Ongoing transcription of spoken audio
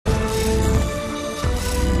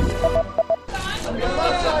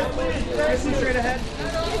Kristin straight ahead.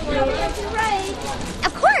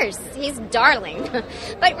 Of course, he's darling.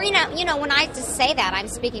 But you know, when I just say that, I'm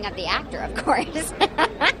speaking of the actor, of course.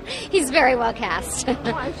 He's very well cast. Oh,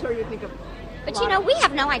 I'm sure you think of. But you know, we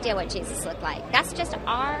have no idea what Jesus looked like. That's just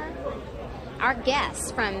our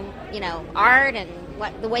guess from, you know, art and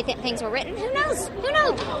the way things were written. Who knows? Who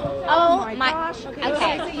knows? Oh my gosh. Okay.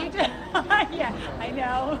 Okay. So you did. Yeah, I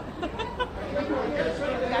know. That's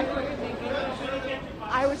what you're thinking.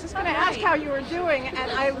 I was just going to ask how you were doing,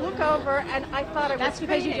 and I look over, and I thought I was. That's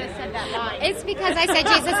because you fainting. just said that line. It's because I said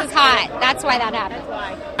Jesus is hot. That's why that happened.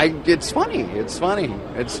 That's why. It's funny. It's funny.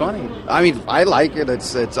 It's funny. I mean, I like it.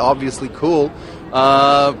 It's obviously cool.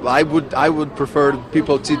 I would prefer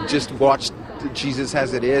people to just watch Jesus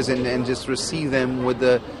as it is and just receive them with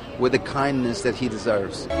the kindness that he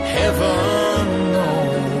deserves. Heaven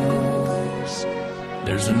knows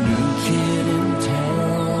there's a new kid in town.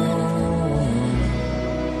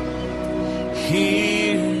 He